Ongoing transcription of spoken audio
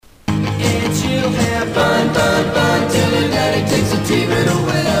it'll have fun, fun, fun, till your daddy takes a T-bird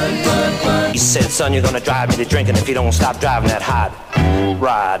away. Fun, fun, fun. He said, son, you're gonna drive me to drinking if you don't stop driving that hot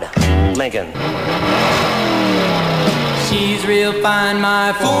rod, Lincoln. She's real fine,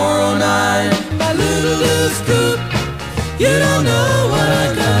 my 409, my little loose coupe. You don't know what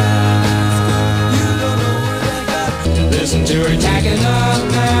I got. You don't know what I got. Listen to her tacking up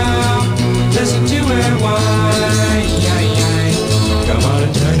now. Listen to her whine. Come on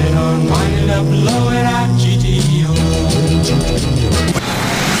and turn it on, wind it up, blow it out, GTO.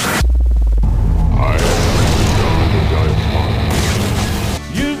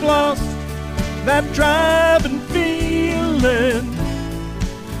 You've lost that driving feeling.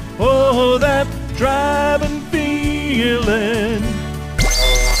 Oh, that driving feeling.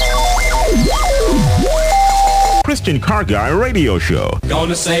 Christian Car Guy Radio Show.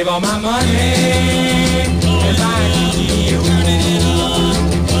 Gonna save all my money and buy a GTO.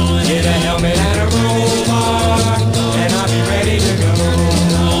 Get a helmet and a roll bar, and I'll be ready to go.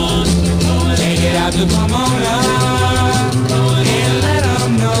 Take it out to Pomona and let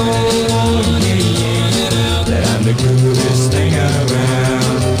them know, that I'm the coolest thing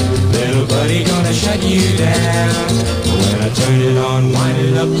around. Little buddy gonna shut you down. When I turn it on, wind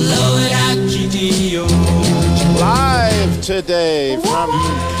it up, blow it out, GTO. Live today from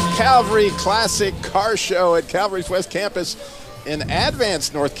Calvary Classic Car Show at Calvary's West Campus in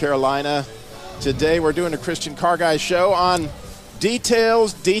Advance, North Carolina. Today we're doing a Christian Car Guy show on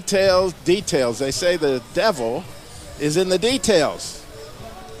details, details, details. They say the devil is in the details,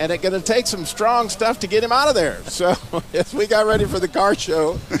 and it's going to take some strong stuff to get him out of there. So as we got ready for the car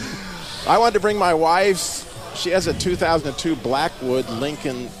show, I wanted to bring my wife's. She has a 2002 Blackwood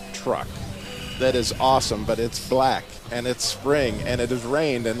Lincoln truck that is awesome, but it's black, and it's spring, and it has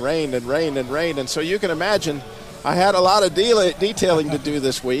rained and rained and rained and rained. And so you can imagine I had a lot of detailing to do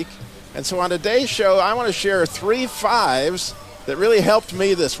this week. And so on today's show, I want to share 3 5s that really helped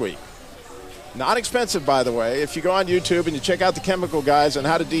me this week. Not expensive, by the way. If you go on YouTube and you check out the chemical guys on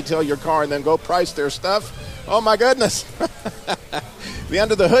how to detail your car and then go price their stuff, oh my goodness. The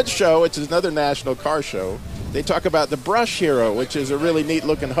Under the Hood show, which is another national car show, they talk about the Brush Hero, which is a really neat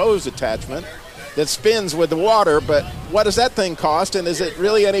looking hose attachment that spins with the water, but what does that thing cost, and is it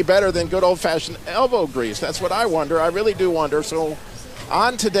really any better than good old-fashioned elbow grease? That's what I wonder. I really do wonder. So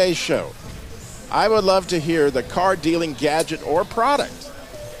on today's show, I would love to hear the car dealing gadget or product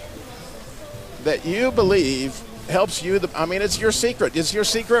that you believe helps you. It's your secret. It's your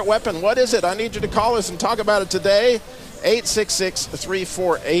secret weapon. What is it? I need you to call us and talk about it today.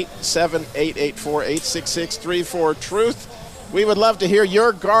 866-348-7884, 866-34-TRUTH. We would love to hear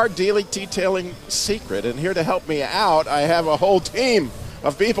your car detailing secret. And here to help me out, I have a whole team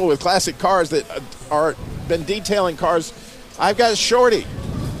of people with classic cars that are been detailing cars. I've got Shorty.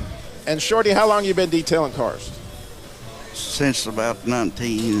 And Shorty, how long you been detailing cars? Since about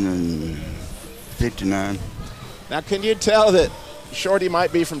 1959. Now, can you tell that Shorty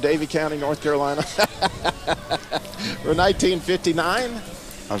might be from Davie County, North Carolina? Or 1959?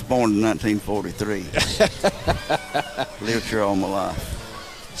 I was born in 1943. Lived here all my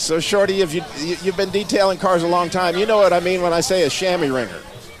life. So, Shorty, you've been detailing cars a long time. You know what I mean when I say a chamois ringer.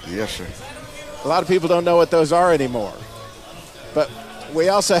 Yes, sir. A lot of people don't know what those are anymore. But we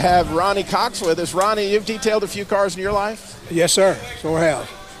also have Ronnie Cox with us. Ronnie, you've detailed a few cars in your life? Yes, sir. So I have.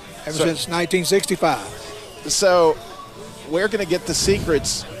 Ever since 1965. So we're going to get the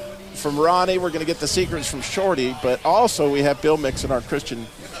secrets from Ronnie. We're going to get the secrets from Shorty. But also we have Bill Mixon, our Christian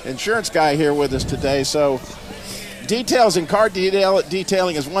insurance guy, here with us today. So details in car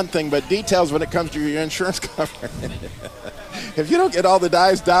detailing is one thing, but details when it comes to your insurance coverage. If you don't get all the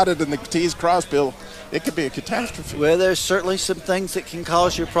I's dotted and the T's crossed, Bill, it could be a catastrophe. Well, there's certainly some things that can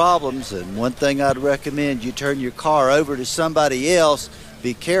cause you problems, and one thing I'd recommend, you turn your car over to somebody else.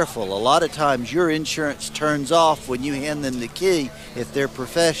 Be careful. A lot of times your insurance turns off when you hand them the key if they're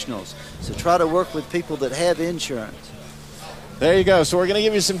professionals. So try to work with people that have insurance. There you go. So we're going to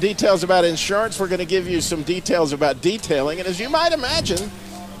give you some details about insurance. We're going to give you some details about detailing. And as you might imagine,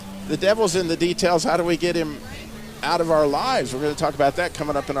 the devil's in the details. How do we get him out of our lives? We're going to talk about that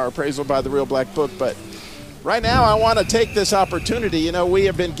coming up in our appraisal by the Real Black Book. But right now I want to take this opportunity. You know, we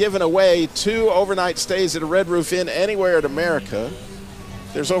have been giving away 2 overnight stays at a Red Roof Inn anywhere in America.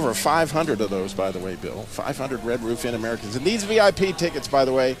 There's over 500 of those, by the way, Bill. 500 Red Roof Inn Americans. And these VIP tickets, by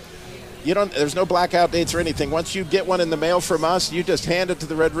the way, there's no blackout dates or anything. Once you get one in the mail from us, you just hand it to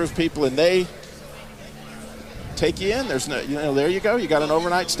the Red Roof people and they take you in. There's no, there you go. You got an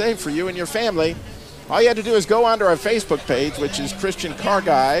overnight stay for you and your family. All you have to do is go onto our Facebook page, which is Christian Car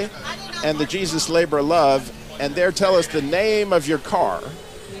Guy and the Jesus Labor of Love, and there tell us the name of your car.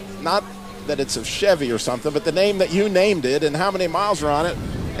 Not that it's a Chevy or something, but the name that you named it and how many miles are on it,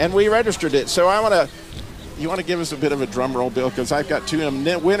 and we registered it. So you want to give us a bit of a drum roll, Bill, because I've got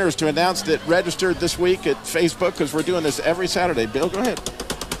 2 winners to announce that registered this week at Facebook, because we're doing this every Saturday. Bill, go ahead.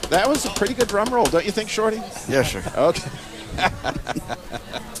 That was a pretty good drum roll, don't you think, Shorty? Yes, sir. Okay.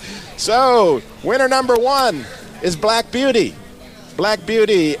 So, winner number 1 is Black Beauty. Black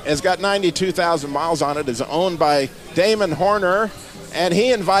Beauty has got 92,000 miles on it, is owned by Damon Horner, and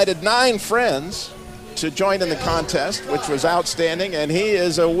he invited 9 friends to join in the contest, which was outstanding, and he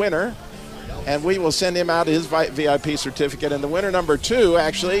is a winner, and we will send him out his VIP certificate. And the winner number 2,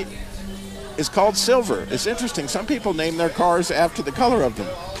 actually, is called Silver. It's interesting. Some people name their cars after the color of them.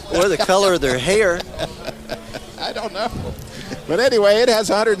 Or the color of their hair. I don't know. But anyway, it has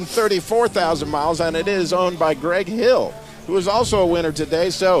 134,000 miles, and it is owned by Greg Hill, who is also a winner today.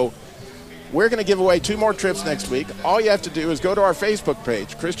 So we're going to give away 2 more trips next week. All you have to do is go to our Facebook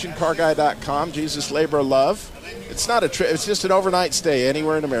page, ChristianCarGuy.com, Jesus, Labor, Love. It's not a trip. It's just an overnight stay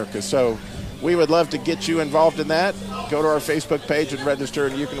anywhere in America. So we would love to get you involved in that. Go to our Facebook page and register,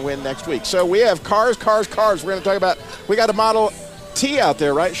 and you can win next week. So we have cars. We're going to talk about, we got a Model T out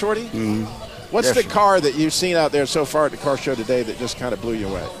there, right, Shorty? Mm-hmm. What's the car that you've seen out there so far at the car show today that just kind of blew you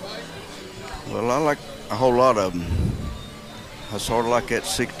away? Well, I like a whole lot of them. I sort of like that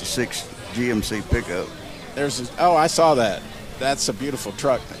 66 GMC pickup. I saw that. That's a beautiful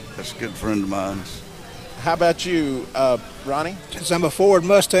truck. That's a good friend of mine. How about you, Ronnie? Since I'm a Ford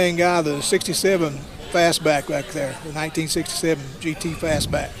Mustang guy, the 67 Fastback back there, the 1967 GT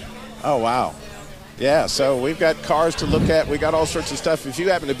Fastback. Oh, wow. Yeah, so we've got cars to look at. We got all sorts of stuff. If you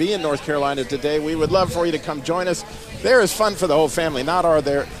happen to be in North Carolina today, we would love for you to come join us. There is fun for the whole family. Not are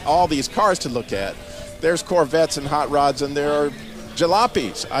there all these cars to look at. There's Corvettes and hot rods, and there are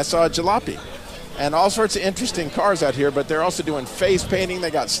jalopies. I saw a jalopy. And all sorts of interesting cars out here, but they're also doing face painting. They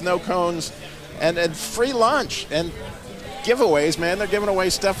got snow cones and free lunch and giveaways, man. They're giving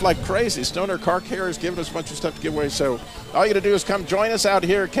away stuff like crazy. Stoner Car Care is giving us a bunch of stuff to give away. So all you got to do is come join us out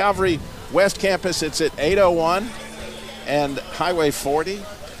here at Calvary West Campus. It's at 801 and Highway 40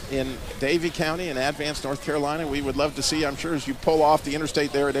 in Davie County in Advance, North Carolina. We would love to see you. I'm sure as you pull off the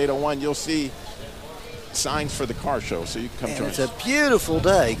interstate there at 801, you'll see signs for the car show, so you can come join us. It's a beautiful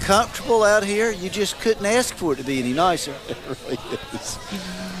day. Comfortable out here. You just couldn't ask for it to be any nicer. It really is.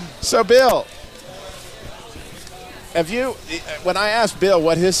 So, Bill, when I asked Bill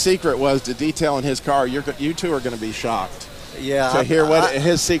what his secret was to detailing his car, you 2 are going to be shocked. Yeah, to hear what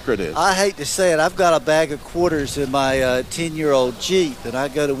his secret is. I hate to say it, I've got a bag of quarters in my 10-year-old Jeep, and I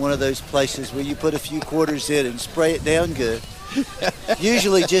go to one of those places where you put a few quarters in and spray it down good.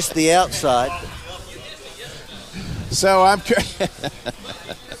 Usually just the outside. So I'm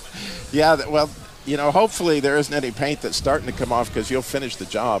yeah, well, hopefully there isn't any paint that's starting to come off, because you'll finish the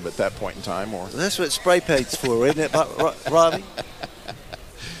job at that point in time. Or that's what spray paint's for, isn't it, Robbie?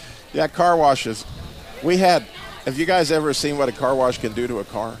 Yeah, car washes. Have you guys ever seen what a car wash can do to a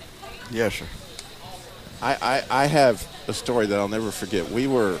car? Yes, sir. I have a story that I'll never forget. We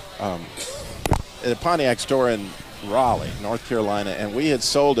were at a Pontiac store in Raleigh, North Carolina, and we had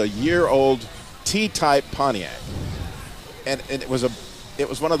sold a year-old T-type Pontiac. And it was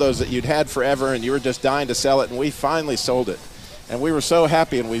one of those that you'd had forever, and you were just dying to sell it, and we finally sold it. And we were so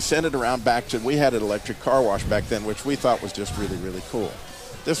happy, and we sent it around back to, we had an electric car wash back then, which we thought was just really, really cool.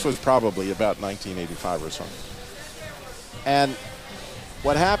 This was probably about 1985 or something. And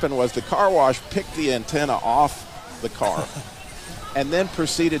what happened was the car wash picked the antenna off the car and then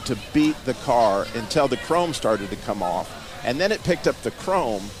proceeded to beat the car until the chrome started to come off. And then it picked up the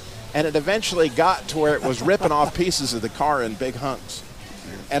chrome, and it eventually got to where it was ripping off pieces of the car in big hunks.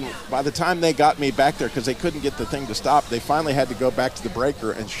 And by the time they got me back there, because they couldn't get the thing to stop, they finally had to go back to the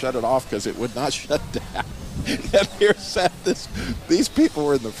breaker and shut it off because it would not shut down. And here sat these people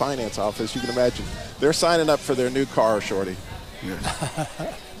were in the finance office. You can imagine. They're signing up for their new car, Shorty.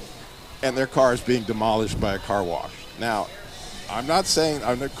 Yeah. And their car is being demolished by a car wash. Now, I'm not saying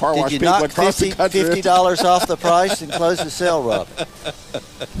I'm the car wash Did people you knock across the country. $50 off the price and close the sale, Rob?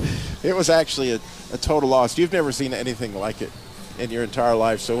 It was actually a total loss. You've never seen anything like it in your entire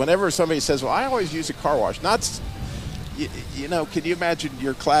life. So whenever somebody says, well, I always use a car wash, can you imagine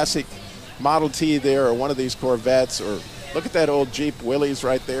your classic Model T there, or one of these Corvettes, or look at that old Jeep Willys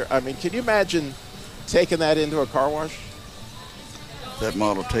right there. I mean, can you imagine taking that into a car wash? That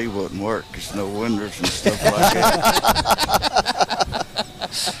Model T wouldn't work. There's no windows and stuff like that.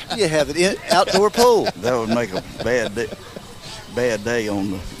 You have an outdoor pool. That would make a bad day on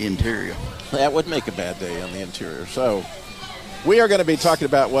the interior. That would make a bad day on the interior. So we are going to be talking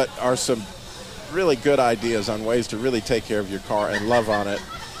about what are some really good ideas on ways to really take care of your car and love on it.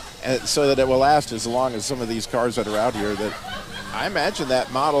 and so that it will last as long as some of these cars that are out here. That I imagine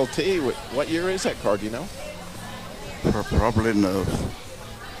that Model T. What year is that car? Do you know?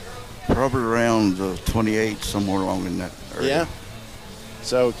 Probably around 28, somewhere along in that area. Yeah.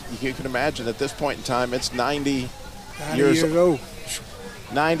 So you can imagine at this point in time, it's 90 years old.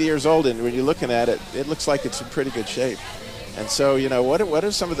 90 years old, and when you're looking at it, it looks like it's in pretty good shape. And so, what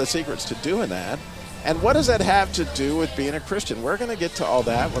are some of the secrets to doing that? And what does that have to do with being a Christian? We're going to get to all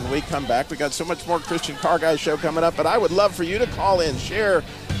that when we come back. We got so much more Christian Car Guy show coming up, but I would love for you to call in, share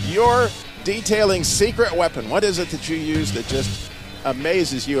your detailing secret weapon. What is it that you use that just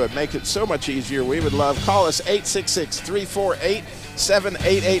amazes you and make it so much easier? We would love. Call us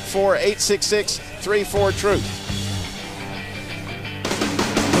 866-348-7884, 866-34-TRUTH.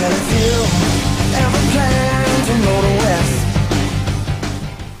 Well, if you ever plan to go to west,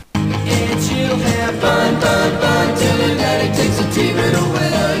 and you'll have fun till your daddy takes a TV away.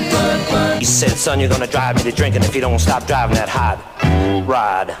 Fun. He said, son, you're gonna drive me to drinking if you don't stop driving that hot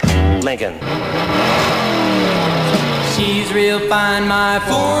rod, Lincoln. She's real fine, my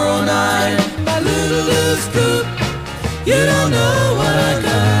 409, my little loose coupe. You don't know what I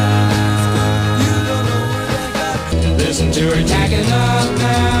got. You don't know what I got. Listen to her tacking up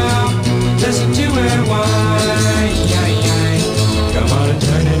now. Listen to her whine. Come on and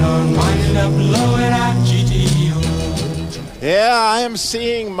turn it on, wind it up, blow it out, GTO. Yeah, I am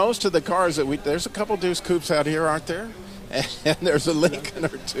seeing most of the cars that there's a couple Deuce Coupes out here, aren't there? And there's a Lincoln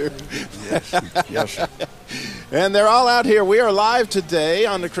or two. Yes, sir. And they're all out here. We are live today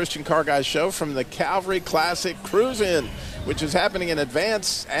on the Christian Car Guy Show from the Calvary Classic Cruise-In, which is happening in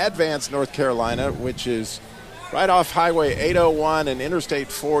Advance, North Carolina, which is right off Highway 801 and Interstate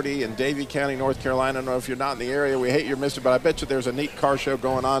 40 in Davie County, North Carolina. I don't know if you're not in the area. We hate you missed it, but I bet you there's a neat car show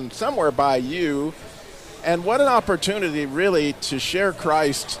going on somewhere by you. And what an opportunity, really, to share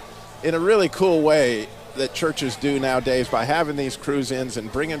Christ in a really cool way that churches do nowadays by having these cruise-ins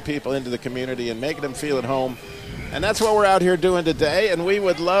and bringing people into the community and making them feel at home. And that's what we're out here doing today. And we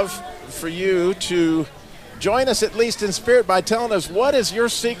would love for you to join us, at least in spirit, by telling us what is your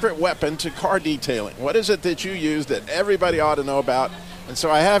secret weapon to car detailing. What is it that you use that everybody ought to know about? And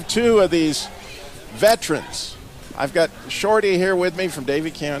so I have two of these veterans. I've got Shorty here with me from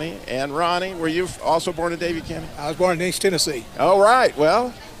Davie County, and Ronnie. Were you also born in Davie County? I was born in East Tennessee. Oh, right.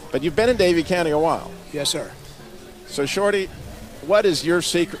 Well, but you've been in Davie County a while. Yes, sir. So, Shorty, what is your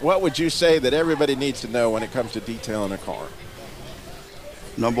secret? What would you say that everybody needs to know when it comes to detailing a car?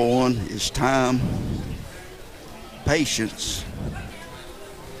 Number one is time, patience,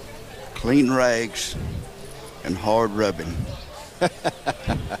 clean rags, and hard rubbing.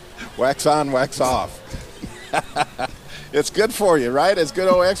 Wax on, wax off. It's good for you, right? It's good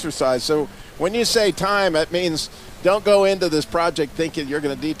old exercise. So when you say time, that means don't go into this project thinking you're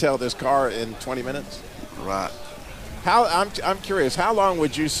going to detail this car in 20 minutes. Right. I'm curious, how long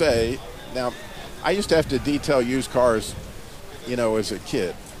would you say? Now, I used to have to detail used cars, as a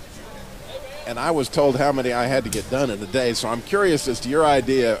kid. And I was told how many I had to get done in a day. So I'm curious as to your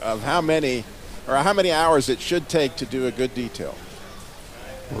idea of how many hours it should take to do a good detail.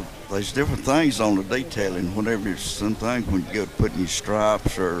 Well, there's different things on the detailing. Whenever it's some things when you go to putting your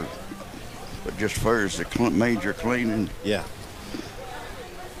stripes but just first the major cleaning. Yeah.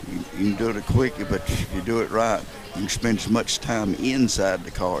 You can do it quickly, but if you do it right, you can spend as much time inside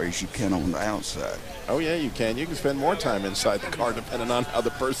the car as you can on the outside. Oh, yeah, you can. You can spend more time inside the car depending on how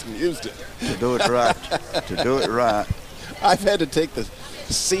the person used it. To do it right. I've had to take the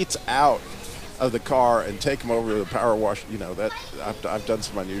seats out of the car and take them over to the power wash. That I've done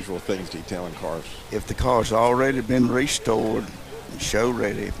some unusual things detailing cars. If the car's already been restored and show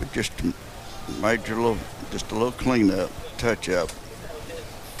ready, but just a little cleanup, touch up,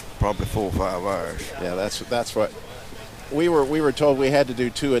 probably 4 or 5 hours. Yeah, that's what we were told we had to do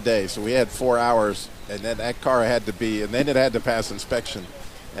 2 a day. So we had 4 hours, and then that car had to be, and then it had to pass inspection.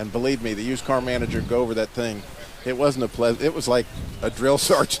 And believe me, the used car manager would go over that thing. It wasn't a pleasant. It was like a drill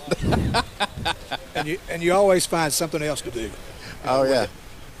sergeant. and you always find something else to do. Oh yeah.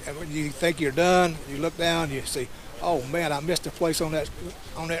 And when you think you're done, you look down, you see, oh man, I missed a place on that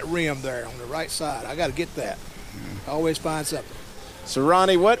rim there on the right side. I got to get that. Always find something. So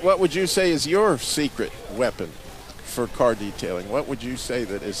Ronnie, what would you say is your secret weapon for car detailing? What would you say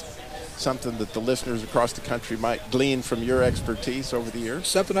that is something that the listeners across the country might glean from your expertise over the years?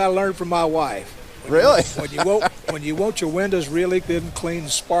 Something I learned from my wife. Really? When you want your windows really good and clean and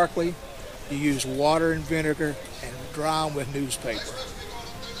sparkly, you use water and vinegar and dry them with newspaper.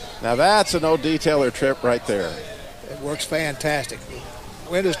 Now that's an old detailer trip right there. It works fantastic.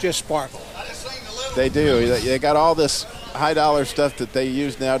 Windows just sparkle. They do. They got all this high dollar stuff that they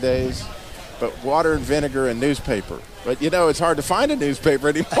use nowadays, but water and vinegar and newspaper. But, it's hard to find a newspaper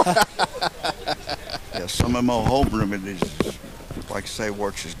anymore. Yeah, some of my home remedies, like I say,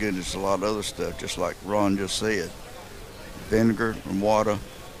 works as good as a lot of other stuff, just like Ron just said. Vinegar and water,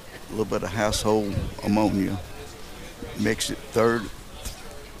 a little bit of household ammonia, mix it and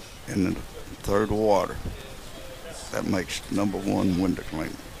then a third of water. That makes #1 window cleaner.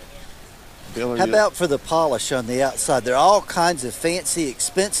 Bill, How about for the polish on the outside? There are all kinds of fancy,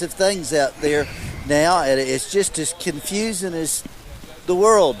 expensive things out there now, and it's just as confusing as the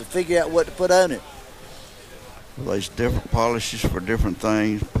world to figure out what to put on it. Well, there's different polishes for different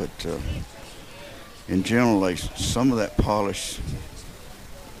things, but in general, some of that polish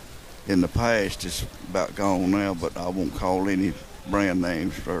in the past is about gone now, but I won't call any brand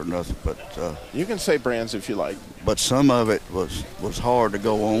names or nothing. But you can say brands if you like. But some of it was hard to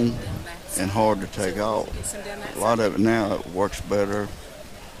go on and hard to take off. A lot of it now, it works better,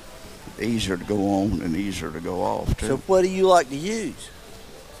 easier to go on and easier to go off, too. So what do you like to use?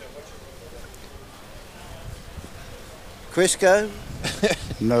 Crisco?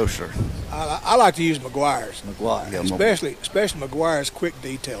 No, sir. I like to use McGuire's. McGuire. Yeah, Especially McGuire's quick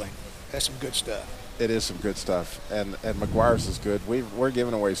detailing. That's some good stuff. It is some good stuff, and McGuire's is good. We're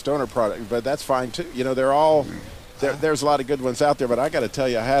giving away Stoner product, but that's fine too. They're all there's a lot of good ones out there. But I got to tell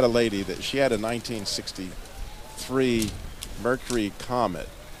you, I had a lady that she had a 1963 Mercury Comet,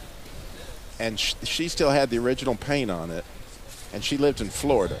 and she still had the original paint on it, and she lived in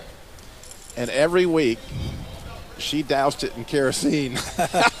Florida, and every week she doused it in kerosene.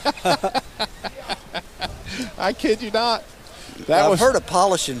 I kid you not. I've heard of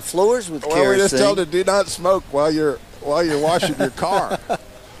polishing floors with kerosene. Well, we just told her do not smoke while you're washing your car.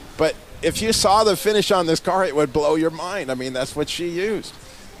 But if you saw the finish on this car, it would blow your mind. I mean, that's what she used.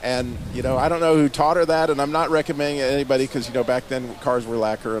 And, I don't know who taught her that, and I'm not recommending it to anybody because, back then cars were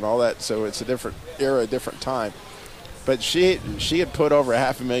lacquer and all that, so it's a different era, a different time. But she had put over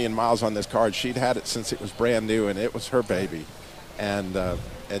 500,000 miles on this car, and she'd had it since it was brand new, and it was her baby. And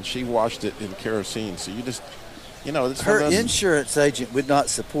she washed it in kerosene. So you just, it's her insurance agent would not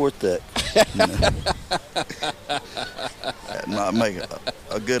support that. That might make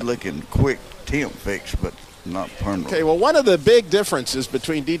a good-looking, quick temp fix, but not permanent. Okay, well, one of the big differences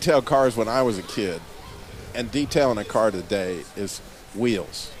between detailed cars when I was a kid and detailing a car today is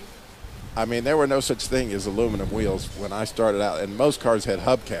wheels. I mean, there were no such thing as aluminum wheels when I started out, and most cars had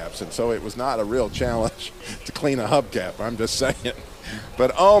hubcaps, and so it was not a real challenge to clean a hubcap, I'm just saying.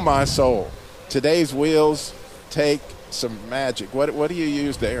 But, oh, my soul, today's wheels take some magic. What do you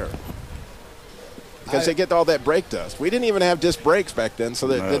use there? Because they get all that brake dust. We didn't even have disc brakes back then, so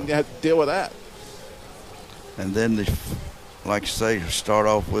they didn't have to deal with that. And then, like you say, start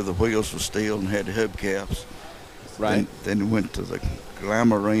off with the wheels with steel and had the hubcaps. Right. Then went to the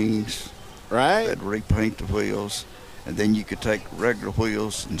glamour rings. Right. That repaint the wheels. And then you could take regular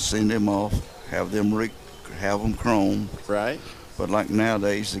wheels and send them off, have them chrome. Right. But like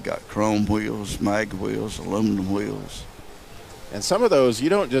nowadays, they got chrome wheels, mag wheels, aluminum wheels. And some of those, you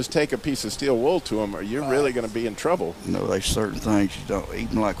don't just take a piece of steel wool to them, or you're really going to be in trouble. There's certain things you don't,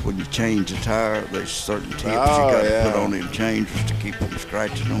 even like when you change a tire, there's certain tips you got to put on them changers to keep them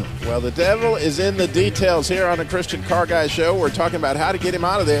scratching them. Well, the devil is in the details here on the Christian Car Guy Show. We're talking about how to get him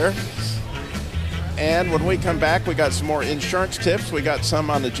out of there. And when we come back, we got some more insurance tips. We got some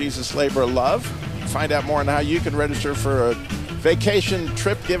on the Jesus Labor of Love. Find out more on how you can register for a vacation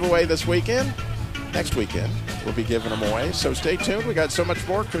trip giveaway this weekend. Next weekend, we'll be giving them away. So stay tuned. We got so much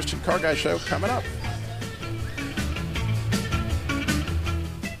more Christian Car Guy Show coming up.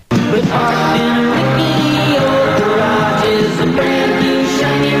 With parked in a rickety old garage is a brand new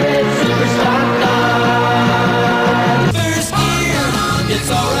shiny red superstar car. First gear, it's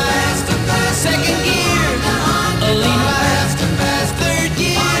alright. Second gear, a lean right. Third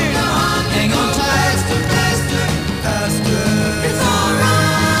gear, hang on tight. It's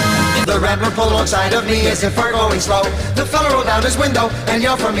alright. The red ripple alongside of me as if we're going slow. The fella rolled down his window and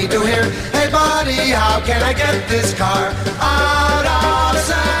yelled for me to hear, "Hey buddy, how can I get this car out of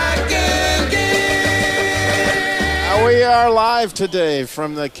second gear?" We are live today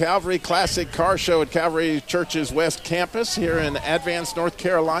from the Calvary Classic Car Show at Calvary Church's West Campus here in Advance, North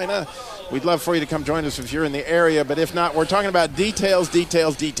Carolina. We'd love for you to come join us if you're in the area, but if not, we're talking about details. The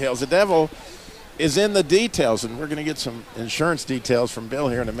devil is in the details, and we're going to get some insurance details from Bill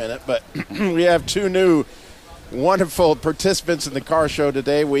here in a minute, but we have two new wonderful participants in the car show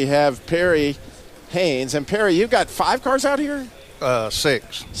today. We have Perry Haynes, and Perry, you've got 5 cars out here?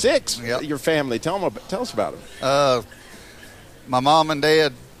 6. 6? Yep. Your family. Tell us about them. My mom and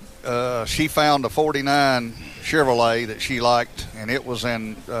dad she found a 49 Chevrolet that she liked, and it was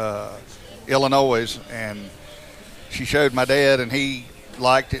in Illinois, and she showed my dad, and he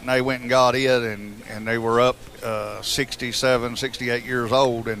liked it, and they went and got it, and they were up 67, 68 years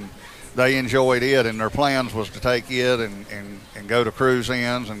old, and they enjoyed it, and their plans was to take it and go to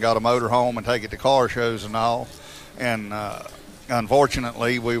cruise-ins and got a motor home and take it to car shows and all. And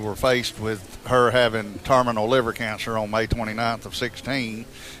unfortunately, we were faced with her having terminal liver cancer on May 29th of 16,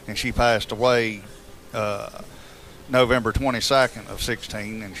 and she passed away November 22nd of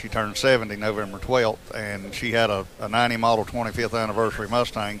 16, and she turned 70 November 12th, and she had a 90 model 25th anniversary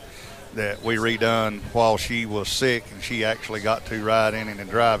Mustang that we redone while she was sick, and she actually got to ride in it and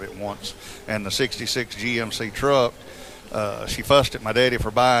drive it once. And the 66 GMC truck, she fussed at my daddy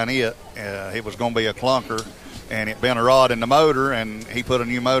for buying it. It was going to be a clunker, and it bent a rod in the motor, and he put a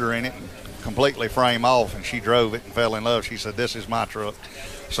new motor in it and completely frame off, and she drove it and fell in love. She said, "This is my truck."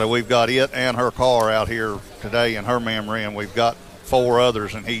 So we've got it and her car out here today in her memory, and we've got 4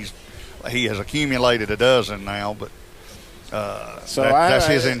 others, and he has accumulated a dozen now, but that's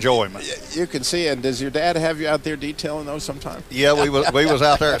his enjoyment. You can see. And does your dad have you out there detailing those sometime? Yeah, we was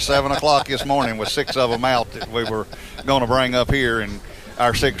out there at 7 o'clock this morning with 6 of them out that we were going to bring up here, and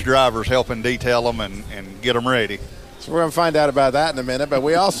our 6 drivers helping detail them and get them ready. So we're going to find out about that in a minute. But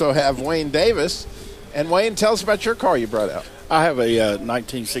we also have Wayne Davis. And Wayne, tell us about your car you brought out. I have a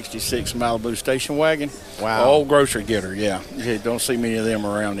 1966 Malibu station wagon. Wow. Old grocery getter, yeah. You don't see many of them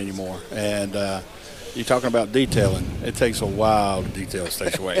around anymore. And you're talking about detailing. It takes a while to detail a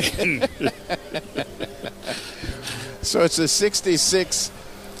station wagon. So it's a 66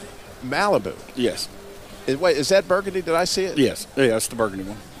 Malibu. Yes. Wait, is that burgundy? Did I see it? Yes. Yeah, that's the burgundy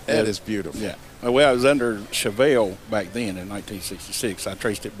one. That is beautiful. Yeah. Well, I was under Chevelle back then in 1966. I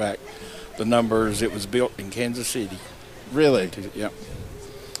traced it back, the numbers. It was built in Kansas City. Really? Yeah.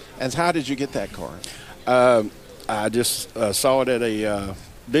 And how did you get that car? I just saw it at a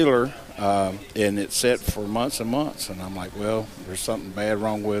dealer, and it sat for months and months. And I'm like, well, there's something bad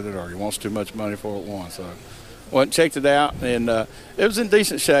wrong with it, or he wants too much money for it once. So I went and checked it out, and it was in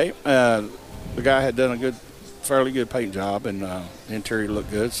decent shape. The guy had done a fairly good paint job, and the interior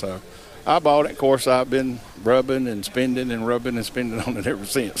looked good. So I bought it. Of course, I've been rubbing and spending and rubbing and spending on it ever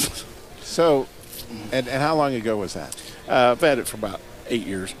since. So, and how long ago was that? I've had it for about 8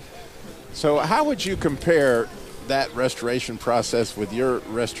 years. So how would you compare that restoration process with your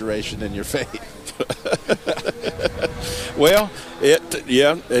restoration in your faith? Well,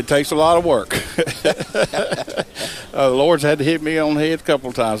 it takes a lot of work. The Lord's had to hit me on the head a couple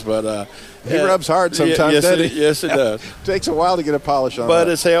of times, but he rubs hard sometimes, yes, doesn't he? Yes, it does. Takes a while to get a polish on but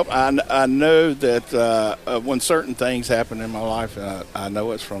that. It's helped. I know that when certain things happen in my life, I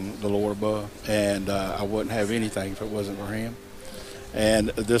know it's from the Lord above, and I wouldn't have anything if it wasn't for him. And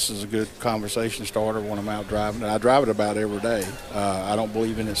this is a good conversation starter when I'm out driving. And I drive it about every day. I don't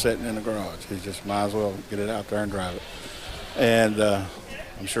believe in it sitting in the garage. You just might as well get it out there and drive it. And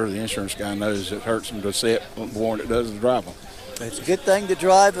I'm sure the insurance guy knows it hurts him to sit more than it does to drive them. It's a good thing to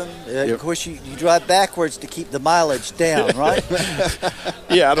drive them. Yep. Of course, you drive backwards to keep the mileage down, right?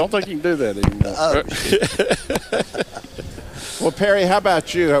 Yeah, I don't think you can do that anymore. Well, Perry, how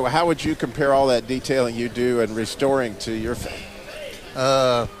about you? How would you compare all that detailing you do and restoring to your faith?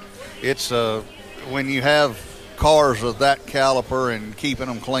 It's when you have cars of that caliber and keeping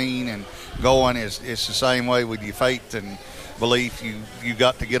them clean and going, it's the same way with your faith and belief. You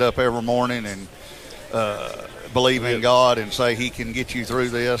got to get up every morning and believe in God and say he can get you through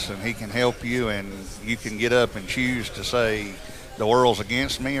this and he can help you, and you can get up and choose to say the world's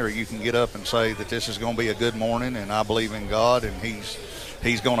against me, or you can get up and say that this is going to be a good morning and I believe in God and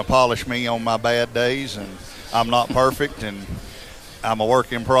he's going to polish me on my bad days, and I'm not perfect and I'm a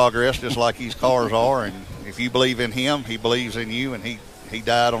work in progress just like these cars are, and if you believe in him, he believes in you, and he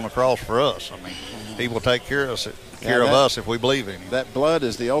died on the cross for us. I mean, he will take care of us if we believe in him. That blood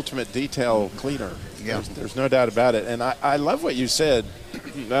is the ultimate detail cleaner. Yeah. There's no doubt about it. And I love what you said.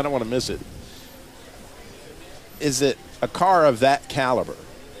 I don't want to miss it. Is it a car of that caliber?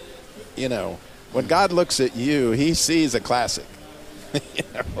 You know, when God looks at you, he sees a classic. You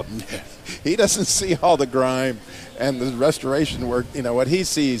know? He doesn't see all the grime and the restoration work. You know, what he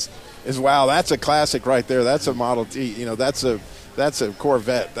sees is, wow, that's a classic right there. That's a Model T. You know, that's a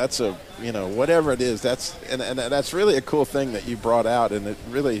Corvette. That's a, you know, whatever it is. That's and that's really a cool thing that you brought out, and it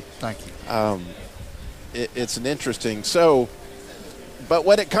really, thank you. It's an interesting. So, but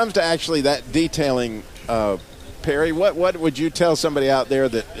when it comes to actually that detailing, Perry, what would you tell somebody out there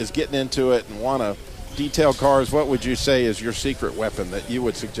that is getting into it and want to detail cars? What would you say is your secret weapon that you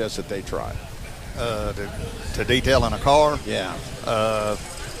would suggest that they try? To detail in a car? Yeah.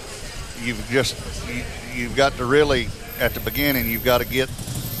 you've got to really, at the beginning, you've got to get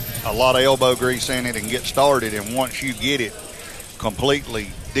a lot of elbow grease in it and get started. And once you get it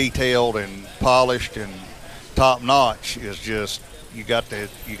completely detailed and polished and top notch, is just you got to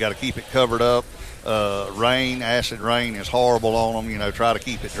keep it covered up. Acid rain is horrible on them. Try to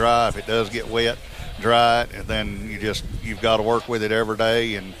keep it dry. If it does get wet, dry it, and then you've got to work with it every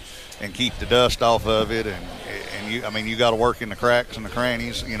day and keep the dust off of it. And you got to work in the cracks and the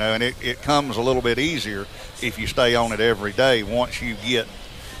crannies. And it comes a little bit easier if you stay on it every day. Once you get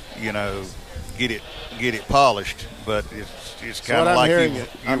it polished, but it's kind of like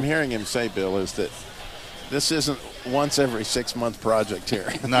I'm hearing him say, Bill, is that this isn't once every 6 month project here.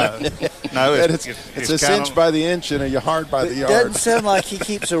 No, it's a cinch by the inch and a yard by the yard. It doesn't sound like he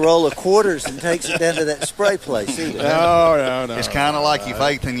keeps a roll of quarters and takes it down to that spray place either. No. It's kind of like your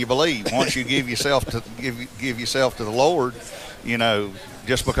faith and you believe. Once you give yourself to the Lord,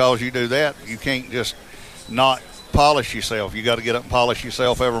 just because you do that, you can't just not polish yourself. You got to get up and polish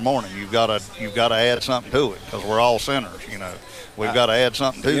yourself every morning. You've got to add something to it, because we're all sinners. We've got to add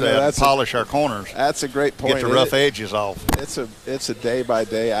something to that and polish our corners. That's a great point. Get the rough edges off. It's a day by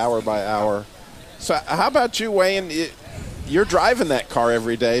day, hour by hour. So how about you, Wayne? You're driving that car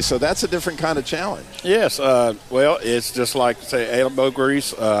every day, so that's a different kind of challenge. Yes. Well, it's just like, say, elbow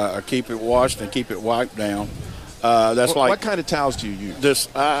grease. I keep it washed and keep it wiped down. What kind of towels do you use?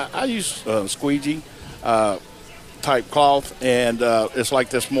 I use squeegee type cloth, and it's like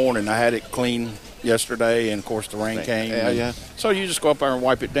this morning. I had it clean yesterday, and of course the rain came. Yeah. So you just go up there and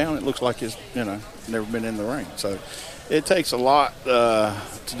wipe it down. It looks like it's never been in the rain. So it takes a lot to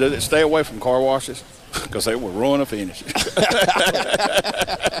do that. Stay away from car washes, because they will ruin a finish.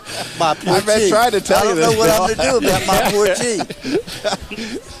 My poor I've been trying to tell you this. I don't know what I'm going to do about my poor Jeep.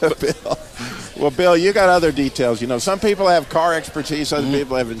 Bill. Well, Bill, you got other details. Some people have car expertise, other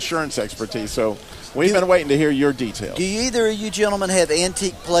people have insurance expertise. So we've been waiting to hear your details. Do either of you gentlemen have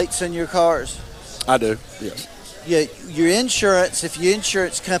antique plates in your cars? I do, yes. Yeah, your insurance, if your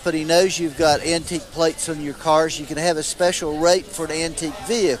insurance company knows you've got antique plates on your cars, you can have a special rate for an antique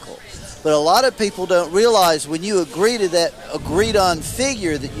vehicle. But a lot of people don't realize when you agree to that agreed-on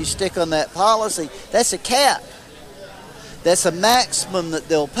figure that you stick on that policy, that's a cap. That's a maximum that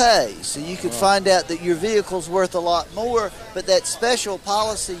they'll pay. So you could find out that your vehicle's worth a lot more, but that special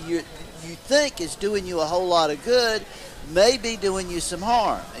policy you think is doing you a whole lot of good may be doing you some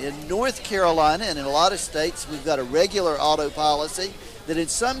harm. In North Carolina and in a lot of states, we've got a regular auto policy that in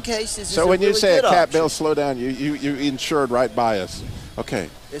some cases is so when really you say a cap, option. Bill, slow down. You insured right by us. Okay.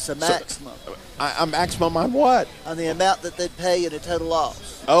 It's a maximum. A maximum on what? On the amount that they'd pay in a total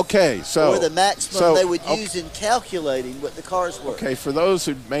loss. Okay, so. Or the maximum they would use in calculating what the car's worth. Okay, for those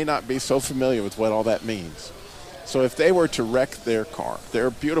who may not be so familiar with what all that means. So if they were to wreck their car, their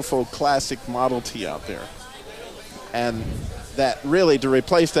beautiful classic Model T out there, and that really to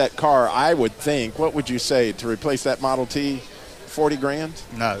replace that car, I would think, what would you say to replace that Model T? 40 grand?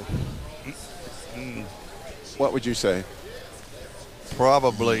 No. What would you say?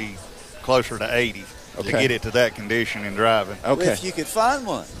 Probably closer to 80 to get it to that condition and driving. Okay. Well, if you could find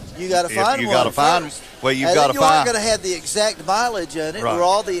one. You got to find one. You got to find. Well, you've got to find. You aren't going to have the exact mileage on it, or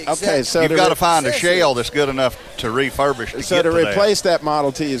all the exact. Okay, so you've got to find a shell that's good enough to refurbish. To replace that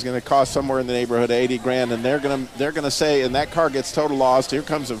Model T is going to cost somewhere in the neighborhood of 80 grand, and they're going to say, and that car gets total lost. Here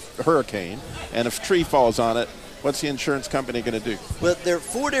comes a hurricane, and if a tree falls on it, what's the insurance company going to do? Well, there are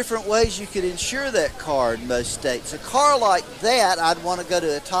 4 different ways you could insure that car in most states. A car like that, I'd want to go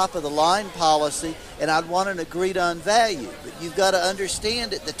to a top-of-the-line policy, and I'd want an agreed-on value. But you've got to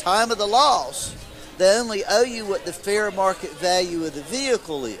understand at the time of the loss, they only owe you what the fair market value of the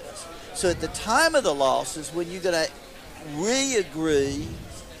vehicle is. So at the time of the loss is when you're going to re-agree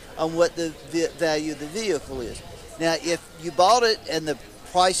on what the value of the vehicle is. Now, if you bought it and the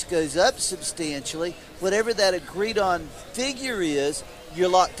price goes up substantially, whatever that agreed on figure is, you're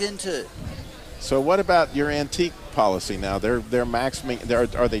locked into it. So what about your antique policy now? They're maximum.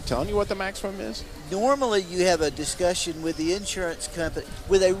 Are they telling you what the maximum is? Normally you have a discussion with the insurance company.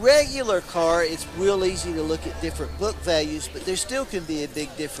 With a regular car, it's real easy to look at different book values, but there still can be a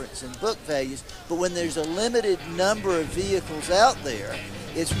big difference in book values. But when there's a limited number of vehicles out there,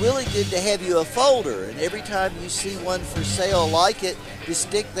 it's really good to have you a folder, and every time you see one for sale like it, you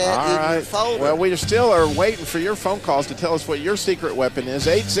stick that in your folder. Well, we still are waiting for your phone calls to tell us what your secret weapon is.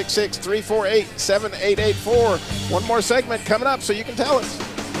 866-348-7884. One more segment coming up, so you can tell us.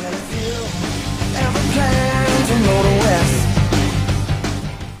 Well, if you ever plan to go to West,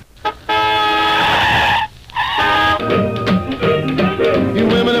 you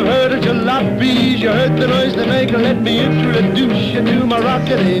women have heard of jalopies, you heard the noise they make. Let me introduce you to my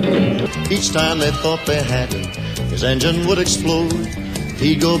rocket lady. Each time they thought they had him, his engine would explode.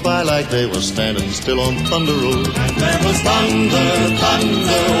 He'd go by like they were standing still on Thunder Road. And there was thunder, thunder,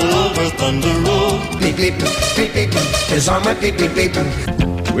 all over Thunder Road. Beep, beep, beep, beep, his arm went beep, beep, beep.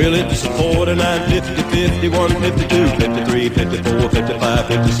 Well, it's 49, 50, 51, 52, 53, 54, 55,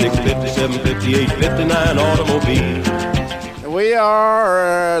 56, 57, 58, 59 automobile. We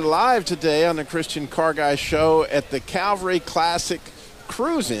are live today on the Christian Car Guy Show at the Calvary Classic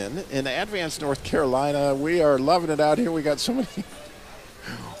Cruise-In Advance, North Carolina. We are loving it out here. We got so many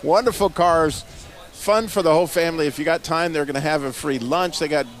wonderful cars, fun for the whole family. If you got time, they're going to have a free lunch. They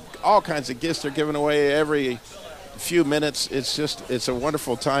got all kinds of gifts they're giving away every few minutes. It's a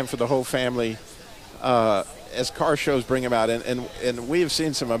wonderful time for the whole family as car shows bring them out. And we have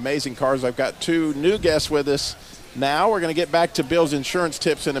seen some amazing cars. I've got two new guests with us now. We're going to get back to Bill's insurance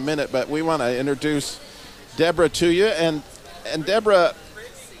tips in a minute, but we want to introduce Deborah to you. And Deborah,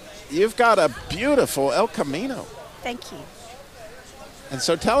 you've got a beautiful El Camino. Thank you. And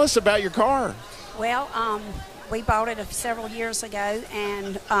so tell us about your car. Well, we bought it several years ago,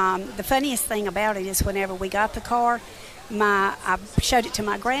 and the funniest thing about it is whenever we got the car, I showed it to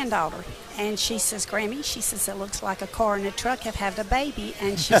my granddaughter, and she says, Grammy, she says, it looks like a car and a truck have had a baby,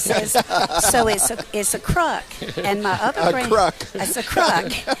 and she says, so it's a truck. And my other it's a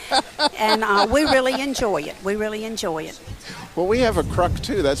truck. And we really enjoy it. We really enjoy it. Well, we have a truck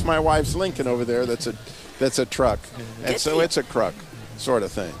too. That's my wife's Lincoln over there. That's a truck. And so it's a truck sort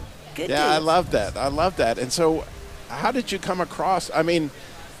of thing. Good yeah, deal. I love that. And so how did you come across, I mean,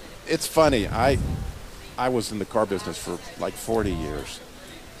 it's funny. I was in the car business for like 40 years.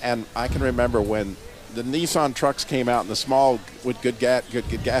 And I can remember when the Nissan trucks came out, and the small with good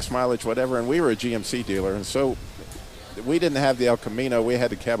gas mileage, whatever, and we were a GMC dealer. And so we didn't have the El Camino. We had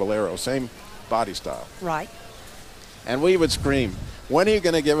the Caballero, same body style. Right. And we would scream, when are you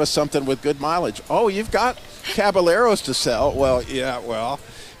going to give us something with good mileage? Oh, you've got Caballeros to sell. Well, yeah,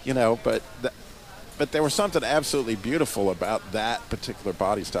 but there was something absolutely beautiful about that particular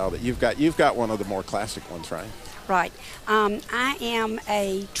body style that you've got. You've got one of the more classic ones, right? Right. I am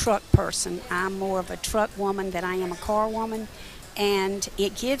a truck person. I'm more of a truck woman than I am a car woman. And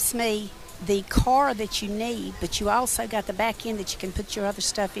it gives me the car that you need, but you also got the back end that you can put your other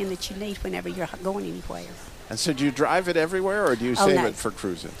stuff in that you need whenever you're going anywhere. And so do you drive it everywhere, or do you save it for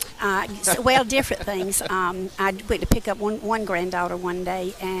cruising? Well, different things. I went to pick up one granddaughter one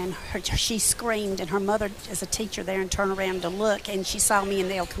day, and she screamed, and her mother is a teacher there, and turned around to look, and she saw me in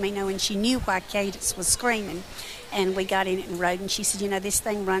the El Camino, and she knew why Cadence was screaming. And we got in it and rode, and she said, this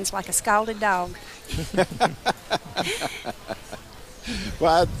thing runs like a scalded dog.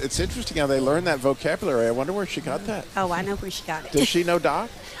 Well, it's interesting how they learn that vocabulary. I wonder where she got that. Oh, I know where she got it. Does she know Doc?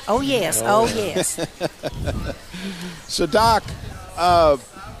 Oh, yes. Oh, yes. So, Doc,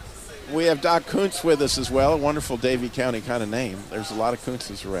 we have Doc Kuntz with us as well, a wonderful Davie County kind of name. There's a lot of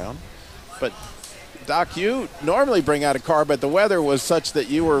Kuntzes around. But, Doc, you normally bring out a car, but the weather was such that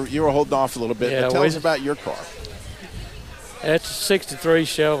you were holding off a little bit. Yeah, but tell us about your car. It's a 63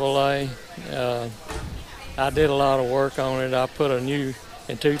 Chevrolet. I did a lot of work on it.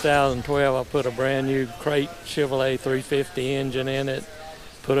 In 2012, I put a brand new crate Chevrolet 350 engine in it,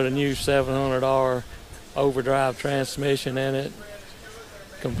 put a new 700R overdrive transmission in it,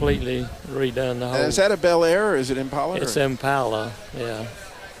 completely redone the whole. And is that a Bel Air or is it Impala? It's Impala, yeah.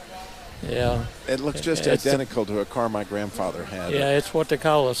 Yeah. It looks just identical to a car my grandfather had. Yeah, it's what they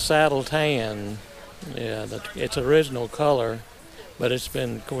call a saddle tan. Yeah, it's original color, but it's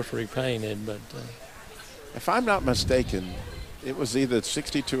been, of course, repainted. But if I'm not mistaken, it was either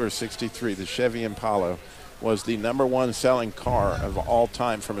 62 or 63. The Chevy Impala was the #1 selling car of all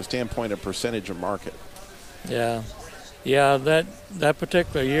time from a standpoint of percentage of market. Yeah, that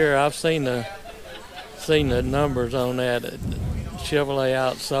particular year, I've seen the numbers on that. Chevrolet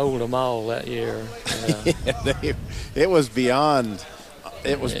outsold them all that year. Yeah, it was beyond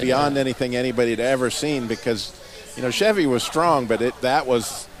anything anybody had ever seen, because Chevy was strong, but that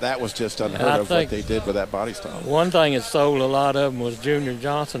was just unheard of what they did with that body style. One thing that sold a lot of them was Junior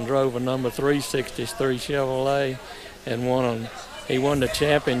Johnson drove a number 363 Chevrolet and he won the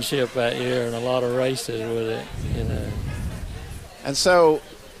championship that year and a lot of races with it. And so,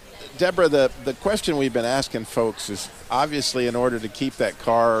 Deborah, the question we've been asking folks is, obviously, in order to keep that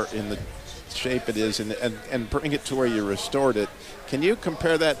car in the shape it is and bring it to where you restored it, can you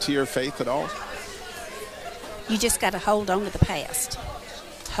compare that to your faith at all? You just got to hold on to the past.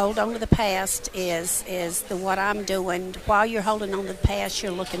 Hold on to the past is what I'm doing. While you're holding on to the past,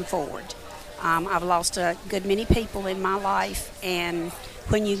 you're looking forward. I've lost a good many people in my life, and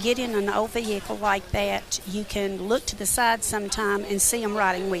when you get in an old vehicle like that, you can look to the side sometime and see them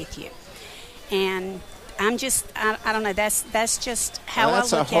riding with you. And I'm just, I don't know, that's just how I look at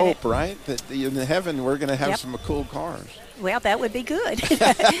it. That's a hope, right? That in heaven we're going to have some cool cars. Well, that would be good.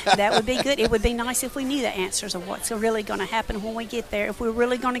 That would be good. It would be nice if we knew the answers of what's really going to happen when we get there, if we're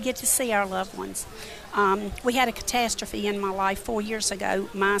really going to get to see our loved ones. We had a catastrophe in my life 4 years ago.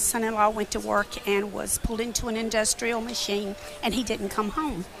 My son-in-law went to work and was pulled into an industrial machine, and he didn't come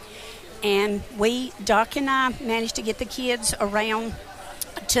home. And Doc and I managed to get the kids around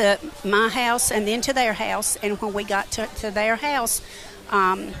to my house and then to their house. And when we got to their house,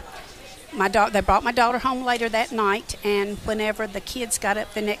 they brought my daughter home later that night, and whenever the kids got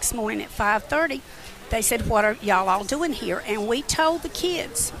up the next morning at 5:30, they said, "What are y'all all doing here?" And we told the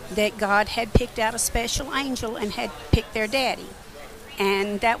kids that God had picked out a special angel and had picked their daddy.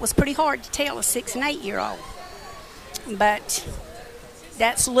 And that was pretty hard to tell a 6- and 8-year-old. But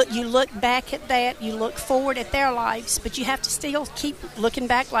you look back at that, you look forward at their lives, but you have to still keep looking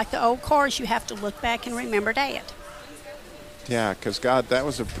back like the old cars. You have to look back and remember Dad. Yeah, because God, that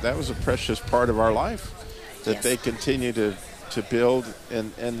was a precious part of our life that they continue to build.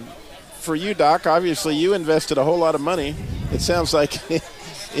 And for you, Doc, obviously you invested a whole lot of money. It sounds like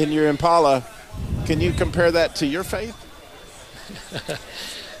in your Impala. Can you compare that to your faith?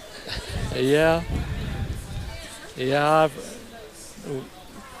 Yeah.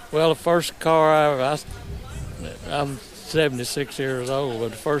 Well, the first car I'm 76 years old,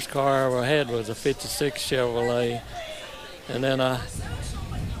 but the first car I ever had was a 56 Chevrolet. And then I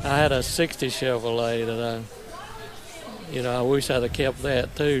had a 60 Chevrolet that I wish I'd have kept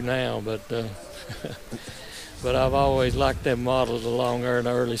that too now, but but I've always liked them models along there in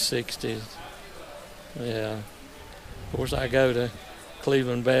the early 60s. Yeah. Of course, I go to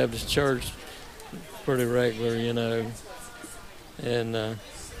Cleveland Baptist Church pretty regular, and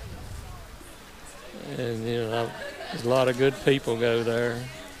there's a lot of good people go there.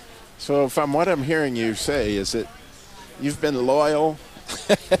 So from what I'm hearing you say is that you've been loyal.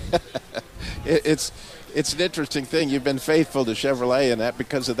 It's an interesting thing. You've been faithful to Chevrolet, and that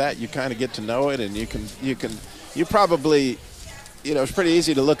because of that, you kind of get to know it, and you probably, it's pretty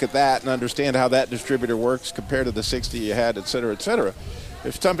easy to look at that and understand how that distributor works compared to the 60 you had, et cetera, et cetera.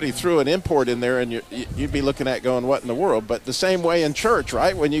 If somebody threw an import in there, and you'd be looking at going, what in the world? But the same way in church,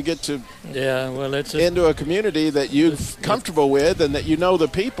 right? When you get to into a community that you're comfortable with and that you know the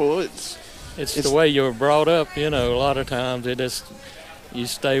people, it's the way you were brought up, a lot of times you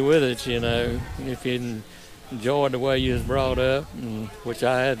stay with it, if you enjoyed the way you was brought up, which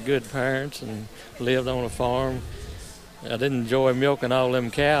I had good parents and lived on a farm. I didn't enjoy milking all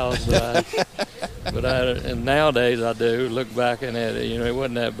them cows, and nowadays I do, look back at it, it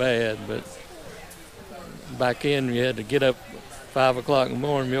wasn't that bad, but back then you had to get up 5 o'clock in the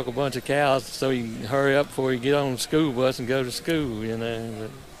morning, milk a bunch of cows so you can hurry up before you get on the school bus and go to school, But,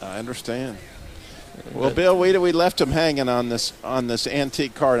 I understand. Well, Bill, we left him hanging on this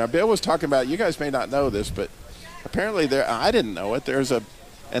antique car. Now, Bill was talking about, you guys may not know this, but apparently I didn't know it. There's an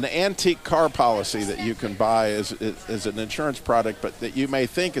antique car policy that you can buy as an insurance product, but that you may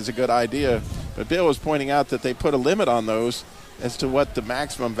think is a good idea. But Bill was pointing out that they put a limit on those as to what the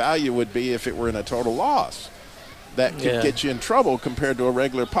maximum value would be if it were in a total loss. That could get you in trouble compared to a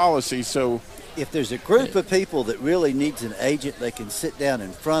regular policy. So if there's a group of people that really needs an agent they can sit down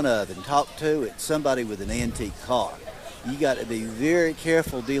in front of and talk to, it's somebody with an antique car. You got to be very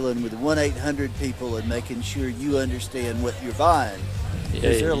careful dealing with 1-800 people and making sure you understand what you're buying.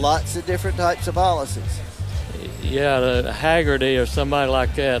 Because there are lots of different types of policies. Yeah, the Haggerty or somebody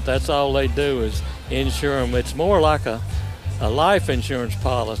like that, that's all they do is insure them. It's more like a life insurance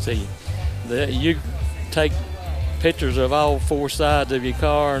policy. You take pictures of all 4 sides of your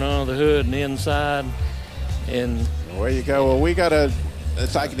car and under the hood and inside. And there you go. Well, we got I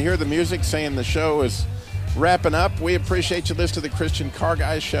can hear the music saying the show is wrapping up. We appreciate you listening to the Christian Car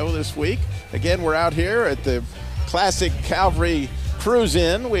Guys show this week. Again, we're out here at the classic Calvary Cruise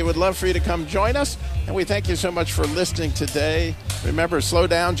In. We would love for you to come join us, and we thank you so much for listening today. Remember, slow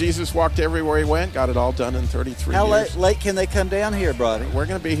down. Jesus walked everywhere he went, got it all done in 33 years. How late can they come down here, Brody? We're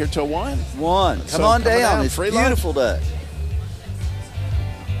going to be here till 1. Come on down. It's a beautiful day.